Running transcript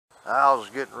Al's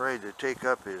getting ready to take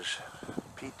up his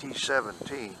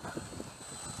PT-17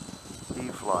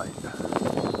 Eflight.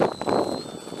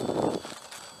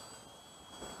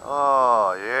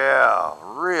 Oh yeah,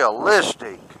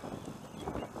 realistic.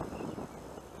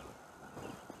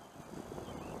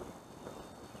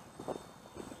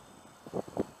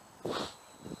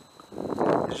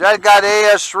 Has that got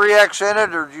AS3X in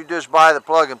it, or did you just buy the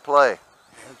plug and play?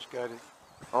 It's got it.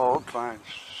 Oh, okay. Fine,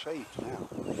 safe now.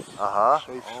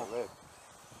 Safe select.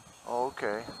 Oh,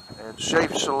 okay. And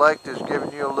safe select is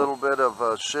giving you a little bit of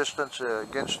assistance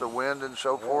against the wind and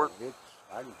so forth?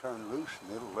 I can turn loose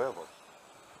and it'll level.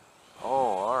 Oh,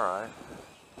 all right.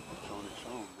 It's on its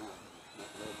own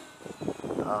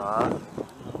now.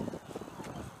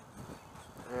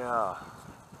 Yeah.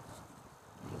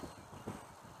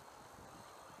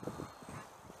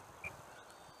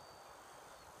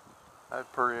 That's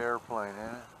a pretty airplane,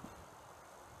 isn't it?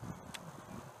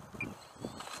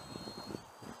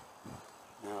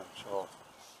 Now it's off.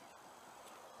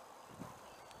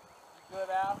 You good,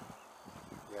 Al?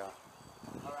 Yeah.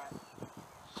 All right.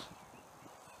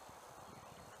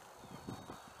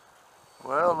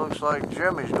 Well, looks like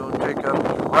Jimmy's going to take up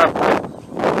his Rebel.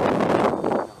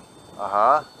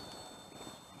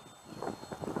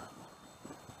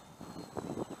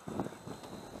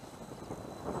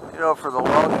 You know, for the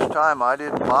longest time, I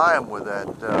didn't buy them with that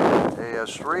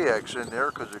AS3X in there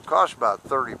because it cost about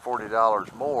 $30,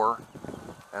 $40 more.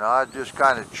 And I just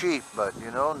kind of cheap, but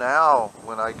you know, now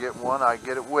when I get one, I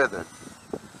get it with it.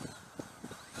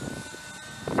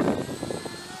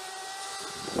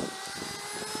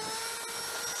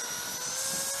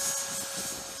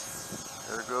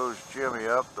 There goes Jimmy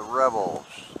up the Rebels.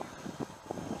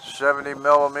 70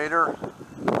 millimeter.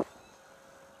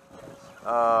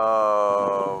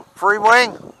 Free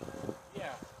wing?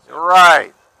 Yeah.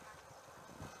 Right.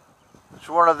 It's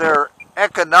one of their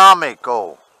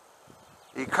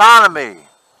economy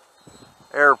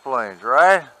airplanes,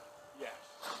 right? Yes.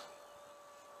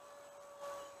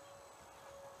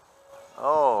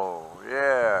 Oh,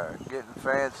 yeah. Getting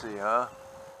fancy, huh?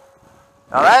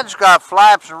 Now that's got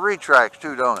flaps and retracts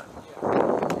too, don't it?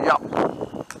 Yeah. Yep.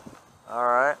 All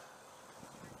right.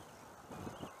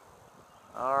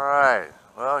 All right.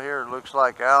 Well, here it looks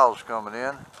like Al's coming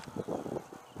in.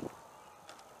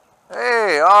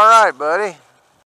 Hey, all right, buddy.